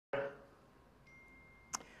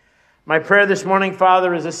My prayer this morning,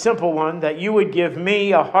 Father, is a simple one, that you would give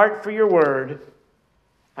me a heart for your word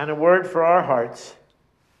and a word for our hearts.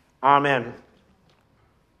 Amen.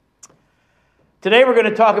 Today we're going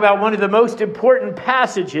to talk about one of the most important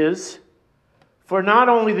passages for not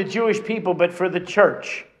only the Jewish people, but for the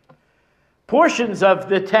church. Portions of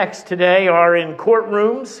the text today are in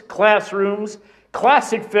courtrooms, classrooms,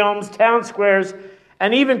 classic films, town squares,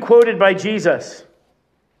 and even quoted by Jesus.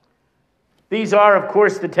 These are, of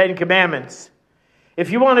course, the Ten Commandments.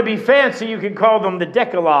 If you want to be fancy, you can call them the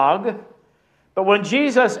Decalogue. But when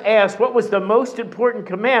Jesus asked what was the most important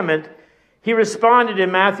commandment, he responded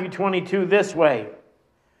in Matthew 22 this way.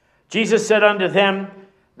 Jesus said unto them,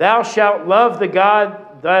 Thou shalt love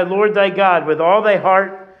thy Lord thy God with all thy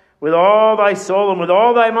heart, with all thy soul, and with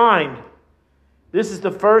all thy mind. This is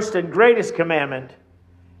the first and greatest commandment.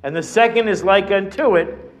 And the second is like unto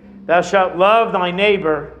it, Thou shalt love thy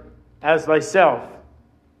neighbor as thyself.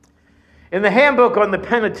 In the Handbook on the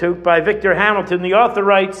Pentateuch by Victor Hamilton, the author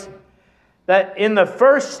writes that in the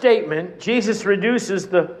first statement, Jesus reduces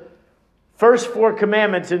the first four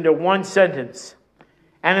commandments into one sentence.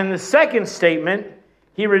 And in the second statement,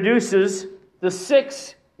 he reduces the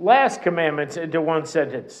six last commandments into one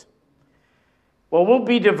sentence. Well, we'll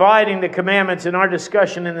be dividing the commandments in our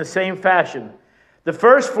discussion in the same fashion. The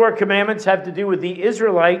first four commandments have to do with the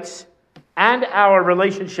Israelites and our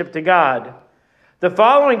relationship to God. The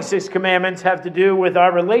following six commandments have to do with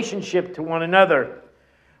our relationship to one another.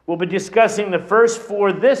 We'll be discussing the first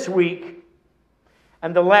four this week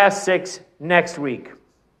and the last six next week.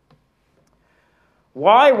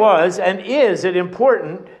 Why was and is it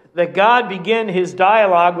important that God begin his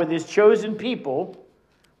dialogue with his chosen people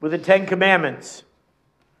with the Ten Commandments?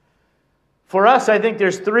 For us, I think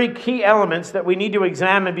there's three key elements that we need to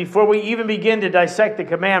examine before we even begin to dissect the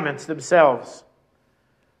commandments themselves.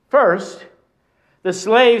 First, the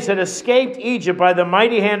slaves had escaped Egypt by the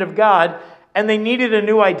mighty hand of God, and they needed a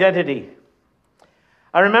new identity.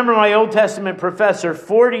 I remember my Old Testament professor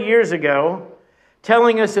 40 years ago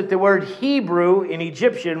telling us that the word Hebrew in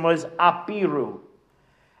Egyptian was apiru.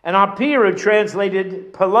 And apiru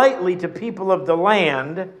translated politely to people of the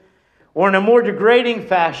land, or in a more degrading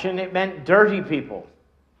fashion, it meant dirty people.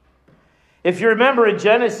 If you remember in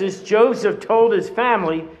Genesis, Joseph told his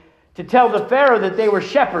family to tell the Pharaoh that they were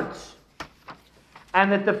shepherds,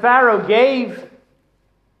 and that the Pharaoh gave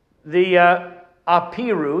the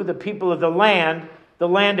apiru, the people of the land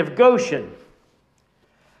of Goshen.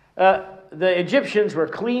 The Egyptians were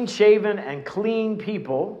clean-shaven and clean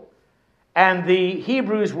people, and the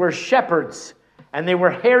Hebrews were shepherds, and they were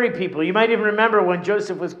hairy people. You might even remember when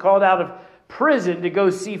Joseph was called out of prison to go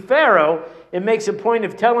see Pharaoh, it makes a point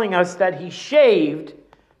of telling us that he shaved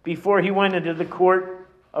before he went into the court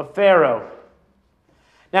of Pharaoh.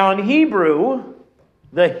 Now in Hebrew,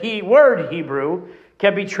 the word Hebrew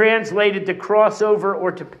can be translated to cross over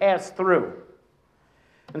or to pass through.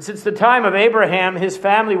 And since the time of Abraham, his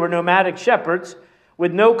family were nomadic shepherds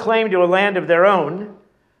with no claim to a land of their own.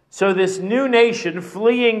 So this new nation,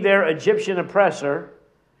 fleeing their Egyptian oppressor,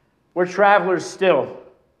 were travelers still.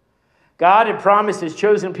 God had promised his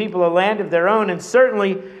chosen people a land of their own, and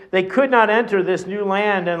certainly they could not enter this new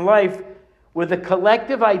land and life with a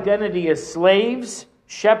collective identity as slaves,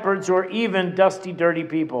 shepherds, or even dusty, dirty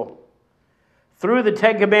people. Through the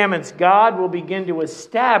Ten Commandments, God will begin to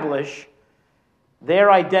establish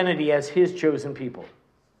their identity as his chosen people.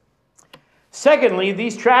 Secondly,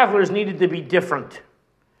 these travelers needed to be different.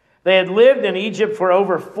 They had lived in Egypt for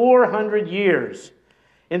over 400 years.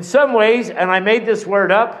 In some ways, and I made this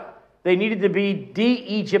word up, they needed to be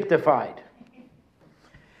de-Egyptified.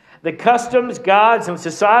 The customs, gods, and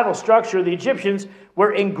societal structure of the Egyptians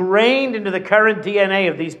were ingrained into the current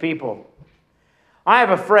DNA of these people. I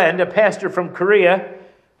have a friend, a pastor from Korea,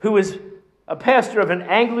 who is a pastor of an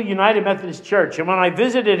Anglo United Methodist church. And when I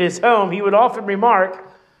visited his home, he would often remark,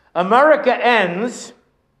 America ends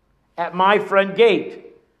at my front gate.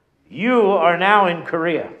 You are now in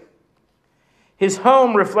Korea. His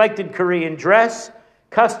home reflected Korean dress,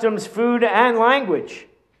 customs, food, and language.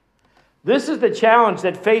 This is the challenge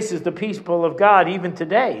that faces the people of God even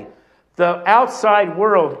today. The outside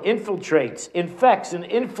world infiltrates, infects, and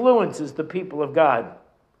influences the people of God.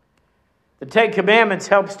 The Ten Commandments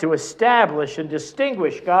helps to establish and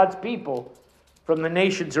distinguish God's people from the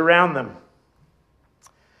nations around them.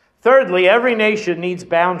 Thirdly, every nation needs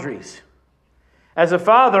boundaries. As a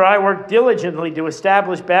father, I work diligently to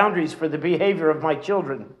establish boundaries for the behavior of my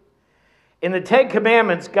children. In the Ten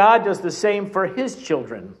Commandments, God does the same for his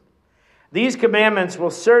children. These commandments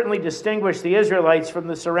will certainly distinguish the Israelites from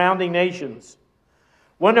the surrounding nations.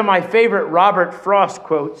 One of my favorite Robert Frost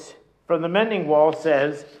quotes from the Mending Wall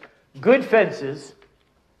says, Good fences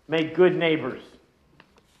make good neighbors.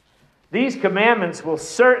 These commandments will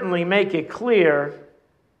certainly make it clear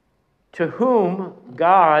to whom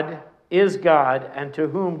God is God and to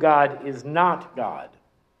whom God is not God.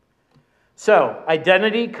 So,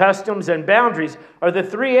 identity, customs, and boundaries are the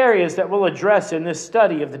three areas that we'll address in this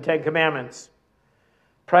study of the Ten Commandments.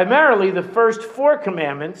 Primarily, the first four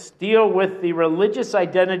commandments deal with the religious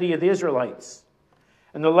identity of the Israelites,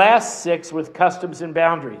 and the last six with customs and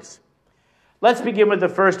boundaries. Let's begin with the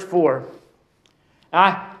first four.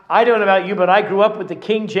 I don't know about you, but I grew up with the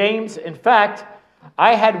King James. In fact,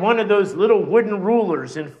 I had one of those little wooden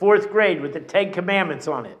rulers in fourth grade with the Ten Commandments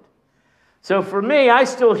on it. So for me, I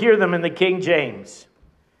still hear them in the King James.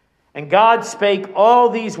 And God spake all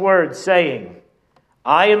these words, saying,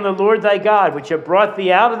 I am the Lord thy God, which have brought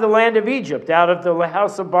thee out of the land of Egypt, out of the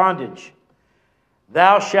house of bondage.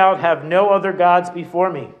 Thou shalt have no other gods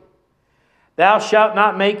before me. Thou shalt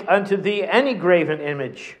not make unto thee any graven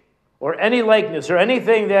image, or any likeness, or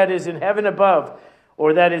anything that is in heaven above,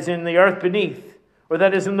 or that is in the earth beneath, or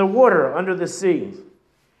that is in the water under the sea.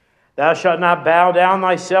 Thou shalt not bow down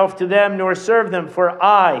thyself to them, nor serve them, for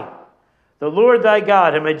I, the Lord thy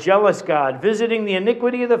God, am a jealous God, visiting the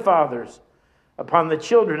iniquity of the fathers upon the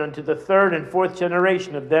children unto the third and fourth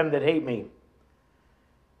generation of them that hate me,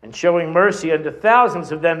 and showing mercy unto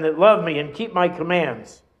thousands of them that love me and keep my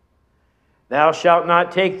commands. Thou shalt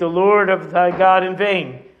not take the Lord of thy God in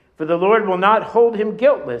vain, for the Lord will not hold him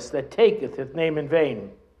guiltless that taketh his name in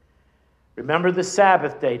vain. Remember the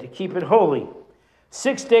Sabbath day to keep it holy.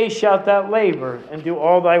 6 days shalt thou labor and do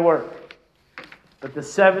all thy work. But the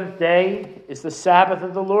seventh day is the Sabbath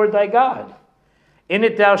of the Lord thy God. In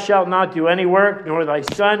it thou shalt not do any work, nor thy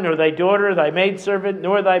son, nor thy daughter, thy maidservant,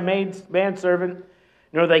 nor thy manservant,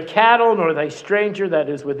 nor thy cattle, nor thy stranger that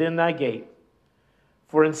is within thy gate.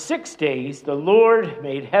 For in 6 days the Lord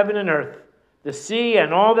made heaven and earth, the sea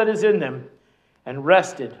and all that is in them, and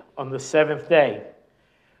rested on the seventh day.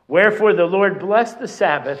 Wherefore the Lord blessed the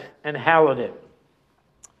Sabbath and hallowed it.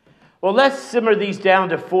 Well, let's simmer these down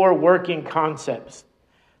to four working concepts.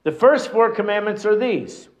 The first four commandments are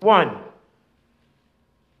these. 1,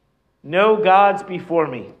 no gods before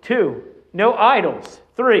me. 2, no idols.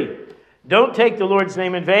 3, don't take the Lord's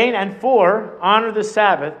name in vain. And 4, honor the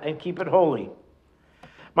Sabbath and keep it holy.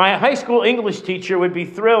 My high school English teacher would be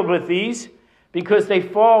thrilled with these because they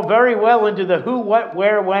fall very well into the who, what,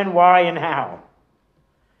 where, when, why, and how.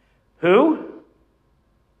 Who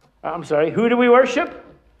do we worship?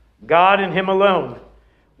 God and him alone.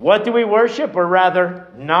 What do we worship, or rather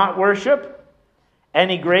not worship?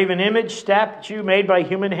 Any graven image, statue made by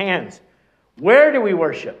human hands. Where do we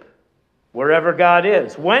worship? Wherever God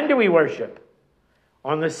is. When do we worship?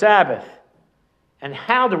 On the Sabbath. And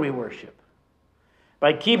how do we worship?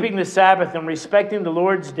 By keeping the Sabbath and respecting the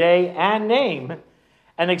Lord's day and name,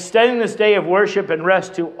 and extending this day of worship and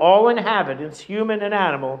rest to all inhabitants, human and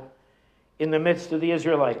animal, in the midst of the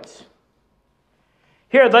Israelites.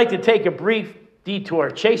 Here I'd like to take a brief detour,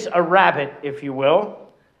 chase a rabbit, if you will.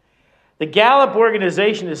 The Gallup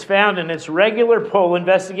organization has found in its regular poll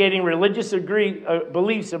investigating religious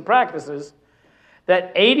beliefs and practices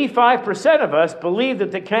that 85% of us believe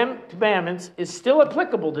that the commandments is still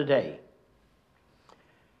applicable today.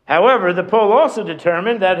 However, the poll also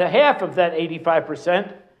determined that half of that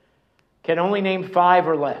 85% can only name 5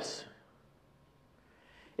 or less.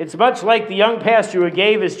 It's much like the young pastor who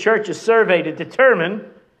gave his church a survey to determine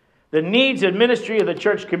the needs and ministry of the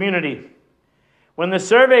church community. When the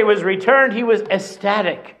survey was returned, he was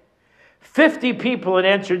ecstatic. 50 people had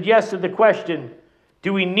answered yes to the question,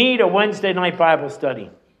 do we need a Wednesday night Bible study?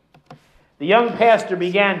 The young pastor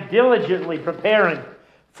began diligently preparing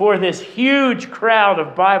for this huge crowd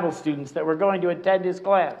of Bible students that were going to attend his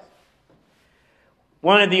class.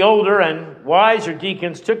 One of the older and wiser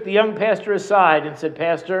deacons took the young pastor aside and said,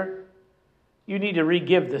 Pastor, you need to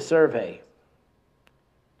re-give the survey.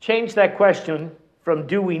 Change that question from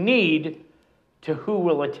do we need to who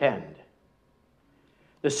will attend.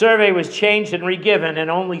 The survey was changed and re-given, and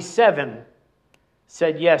only 7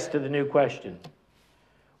 said yes to the new question.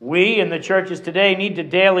 We in the churches today need to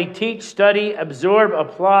daily teach, study, absorb,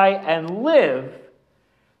 apply, and live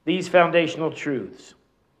these foundational truths.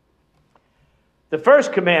 The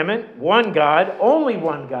first commandment, one God, only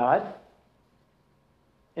one God,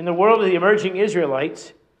 in the world of the emerging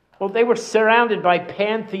Israelites, well, they were surrounded by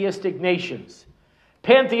pantheistic nations.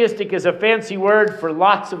 Pantheistic is a fancy word for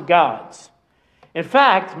lots of gods. In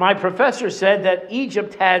fact, my professor said that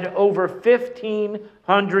Egypt had over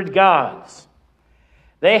 1,500 gods.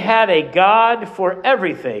 They had a God for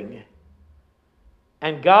everything,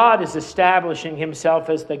 and God is establishing himself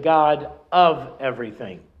as the God of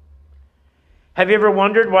everything. Have you ever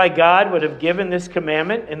wondered why God would have given this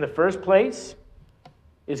commandment in the first place?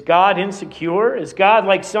 Is God insecure? Is God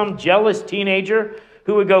like some jealous teenager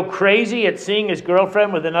who would go crazy at seeing his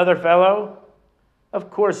girlfriend with another fellow? Of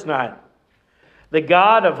course not. The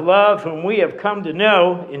God of love, whom we have come to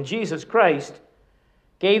know in Jesus Christ,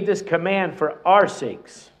 gave this command for our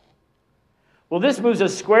sakes. Well, this moves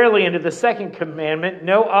us squarely into the second commandment,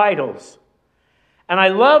 no idols. And I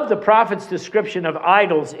love the prophet's description of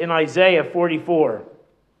idols in Isaiah 44.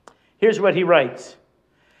 Here's what he writes.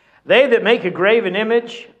 They that make a graven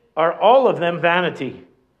image are all of them vanity,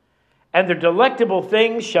 and their delectable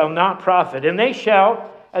things shall not profit. And they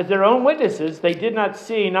shall, as their own witnesses, they did not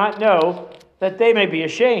see, not know, that they may be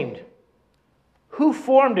ashamed. Who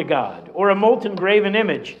formed a god or a molten graven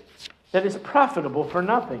image that is profitable for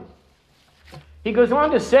nothing? He goes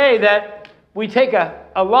on to say that we take a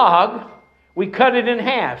log, we cut it in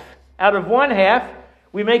half. Out of one half,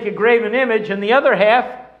 we make a graven image, and the other half,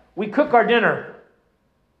 we cook our dinner.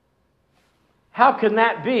 How can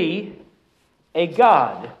that be a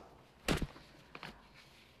god?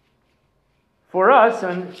 For us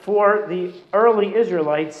and for the early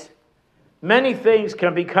Israelites, many things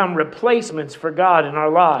can become replacements for God in our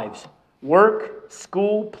lives. Work,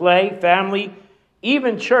 school, play, family,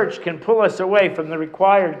 even church can pull us away from the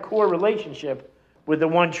required core relationship with the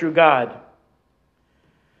one true God.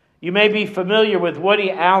 You may be familiar with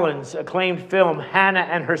Woody Allen's acclaimed film, Hannah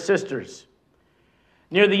and Her Sisters.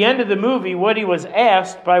 Near the end of the movie, Woody was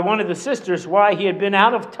asked by one of the sisters why he had been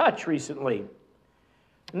out of touch recently.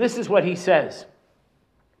 And this is what he says.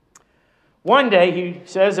 One day, he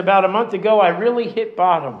says, about a month ago, I really hit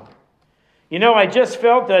bottom. You know, I just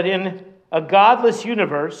felt that in a godless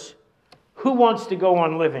universe, who wants to go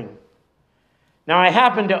on living? Now, I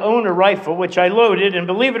happened to own a rifle, which I loaded, and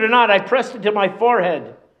believe it or not, I pressed it to my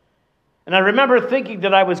forehead. And I remember thinking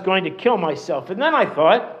that I was going to kill myself. And then I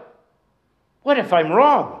thought, what if I'm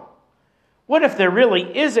wrong? What if there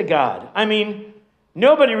really is a God? I mean,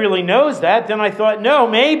 nobody really knows that. Then I thought, no,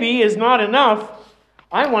 maybe is not enough.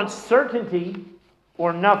 I want certainty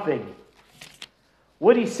or nothing.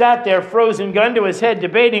 Woody sat there, frozen gun to his head,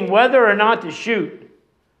 debating whether or not to shoot.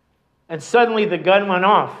 And suddenly the gun went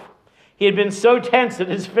off. He had been so tense that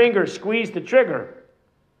his finger squeezed the trigger.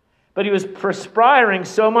 But he was perspiring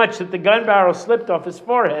so much that the gun barrel slipped off his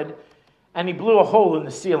forehead and he blew a hole in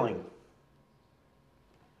the ceiling.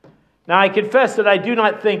 Now, I confess that I do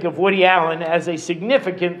not think of Woody Allen as a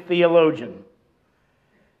significant theologian.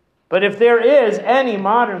 But if there is any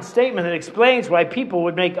modern statement that explains why people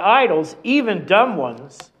would make idols, even dumb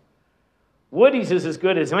ones, Woody's is as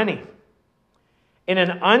good as any. In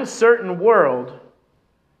an uncertain world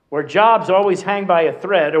where jobs always hang by a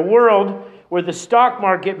thread, a world where the stock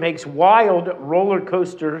market makes wild roller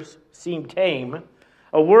coasters seem tame,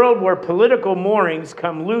 a world where political moorings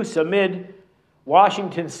come loose amid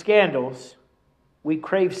Washington's scandals, we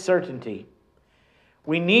crave certainty.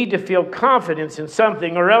 We need to feel confidence in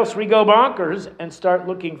something, or else we go bonkers and start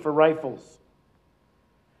looking for rifles.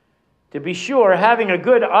 To be sure, having a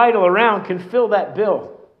good idol around can fill that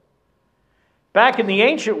bill. Back in the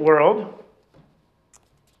ancient world,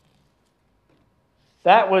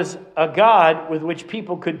 that was a God with which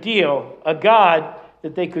people could deal, a God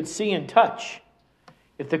that they could see and touch.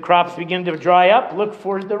 If the crops begin to dry up, look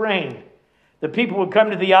for the rain. The people would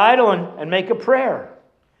come to the idol and make a prayer.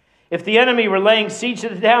 If the enemy were laying siege to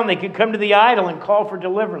the town, they could come to the idol and call for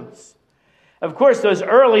deliverance. Of course, those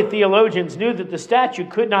early theologians knew that the statue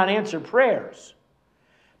could not answer prayers.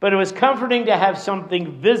 But it was comforting to have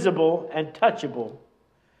something visible and touchable,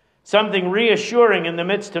 something reassuring in the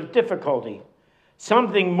midst of difficulty,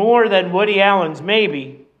 something more than Woody Allen's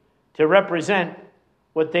maybe to represent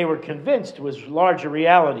what they were convinced was larger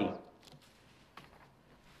reality.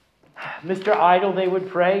 Mr. Idol, they would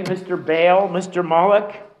pray, Mr. Baal, Mr.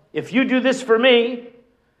 Moloch, if you do this for me,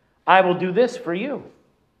 I will do this for you.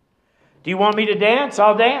 Do you want me to dance?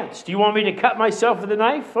 I'll dance. Do you want me to cut myself with a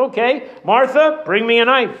knife? Okay. Martha, bring me a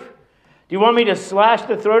knife. Do you want me to slash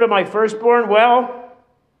the throat of my firstborn? Well,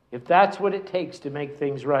 if that's what it takes to make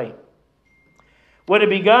things right. What had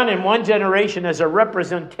begun in one generation as a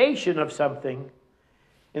representation of something,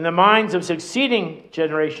 in the minds of succeeding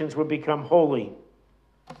generations would become holy.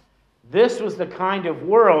 This was the kind of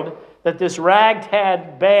world that this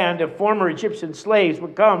ragtag band of former Egyptian slaves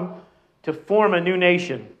would come to form a new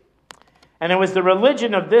nation. And it was the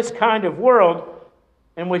religion of this kind of world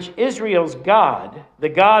in which Israel's God, the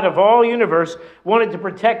God of all universe, wanted to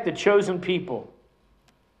protect the chosen people.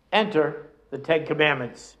 Enter the Ten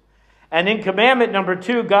Commandments. And in commandment number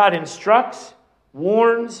 2, God instructs,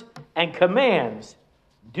 warns, and commands,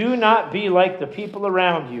 do not be like the people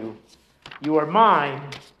around you. You are mine,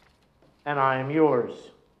 and I am yours.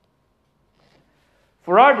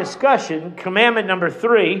 For our discussion, commandment number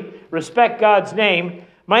 3, respect God's name,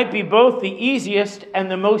 might be both the easiest and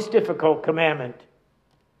the most difficult commandment.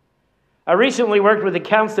 I recently worked with a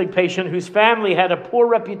counseling patient whose family had a poor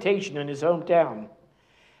reputation in his hometown.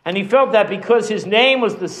 And he felt that because his name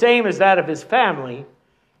was the same as that of his family,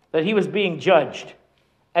 that he was being judged,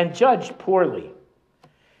 and judged poorly.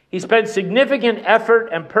 He spent significant effort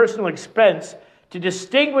and personal expense to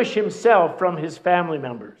distinguish himself from his family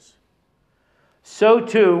members. So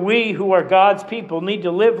too, we who are God's people need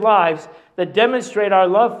to live lives that demonstrate our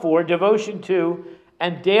love for, devotion to,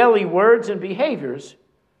 and daily words and behaviors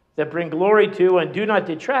that bring glory to and do not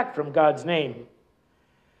detract from God's name.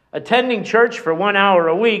 Attending church for 1 hour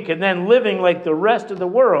a week and then living like the rest of the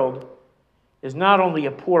world is not only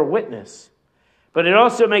a poor witness, but it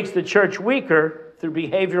also makes the church weaker through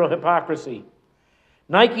behavioral hypocrisy.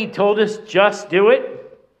 Nike told us, just do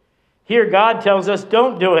it. Here God tells us,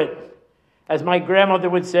 don't do it. As my grandmother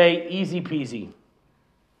would say, easy peasy.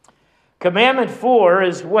 Commandment 4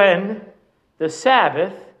 is when the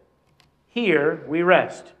Sabbath, here we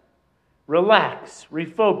rest. Relax,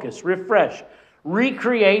 refocus, refresh,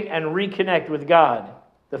 recreate, and reconnect with God,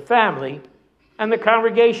 the family, and the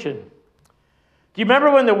congregation. Do you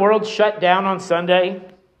remember when the world shut down on Sunday?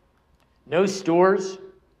 No stores,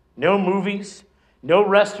 no movies, no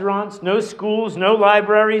restaurants, no schools, no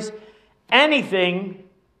libraries, anything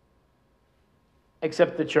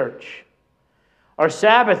except the church. Our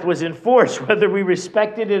Sabbath was enforced whether we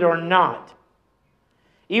respected it or not.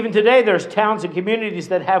 Even today, there's towns and communities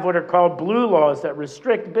that have what are called blue laws that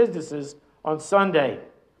restrict businesses on Sunday.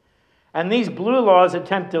 And these blue laws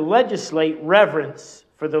attempt to legislate reverence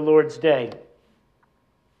for the Lord's day.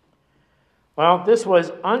 Well, this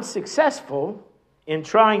was unsuccessful in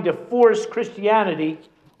trying to force Christianity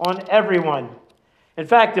on everyone. In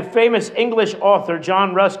fact, the famous English author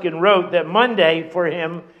John Ruskin wrote that Monday for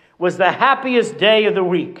him was the happiest day of the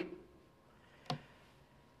week,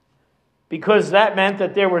 because that meant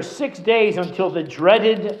that there were 6 days until the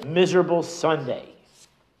dreaded, miserable Sunday.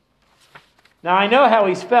 Now, I know how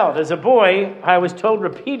he's felt. As a boy, I was told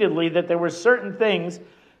repeatedly that there were certain things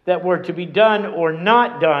that were to be done or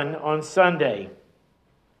not done on Sunday.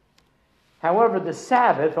 However, the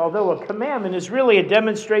Sabbath, although a commandment, is really a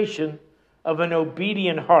demonstration of an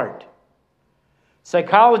obedient heart.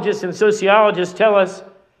 Psychologists and sociologists tell us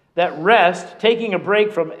that rest, taking a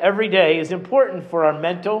break from every day, is important for our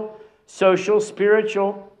mental, social,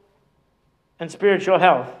 spiritual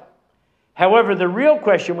health. However, the real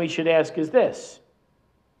question we should ask is this: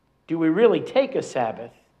 do we really take a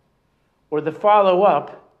Sabbath? Or the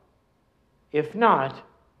follow-up, if not,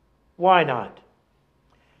 why not?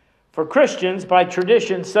 For Christians, by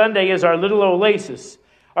tradition, Sunday is our little oasis,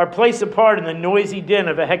 our place apart in the noisy din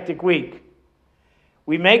of a hectic week.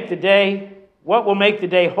 We make the day, what will make the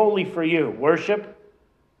day holy for you? Worship,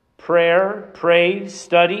 prayer, praise,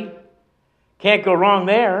 study. Can't go wrong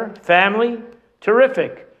there. Family,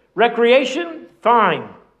 terrific. Recreation, fine.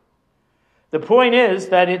 The point is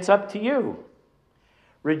that it's up to you.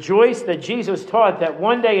 Rejoice that Jesus taught that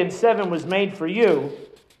one day in 7 was made for you,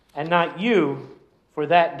 and not you for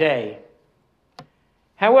that day.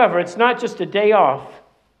 However, it's not just a day off,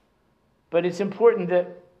 but it's important that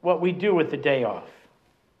what we do with the day off.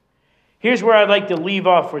 Here's where I'd like to leave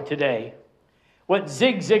off for today. What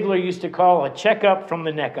Zig Ziglar used to call a checkup from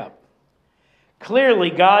the neck up. Clearly,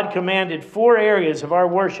 God commanded 4 areas of our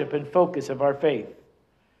worship and focus of our faith.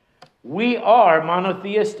 We are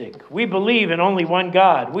monotheistic. We believe in only one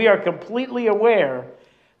God. We are completely aware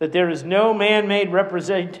that there is no man-made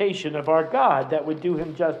representation of our God that would do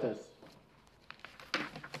him justice.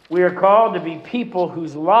 We are called to be people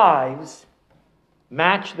whose lives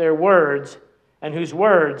match their words and whose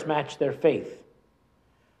words match their faith.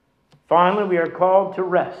 Finally, we are called to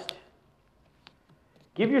rest.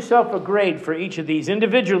 Give yourself a grade for each of these,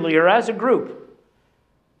 individually or as a group.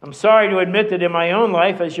 I'm sorry to admit that in my own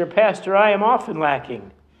life, as your pastor, I am often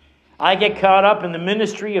lacking. I get caught up in the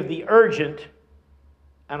ministry of the urgent,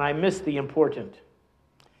 and I miss the important.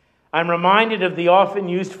 I'm reminded of the often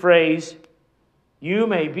used phrase, "You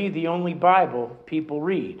may be the only Bible people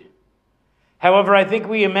read." However, I think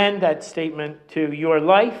we amend that statement to your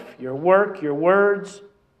life, your work, your words,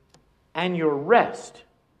 and your rest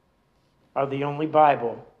are the only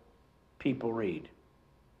Bible people read.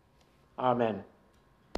 Amen.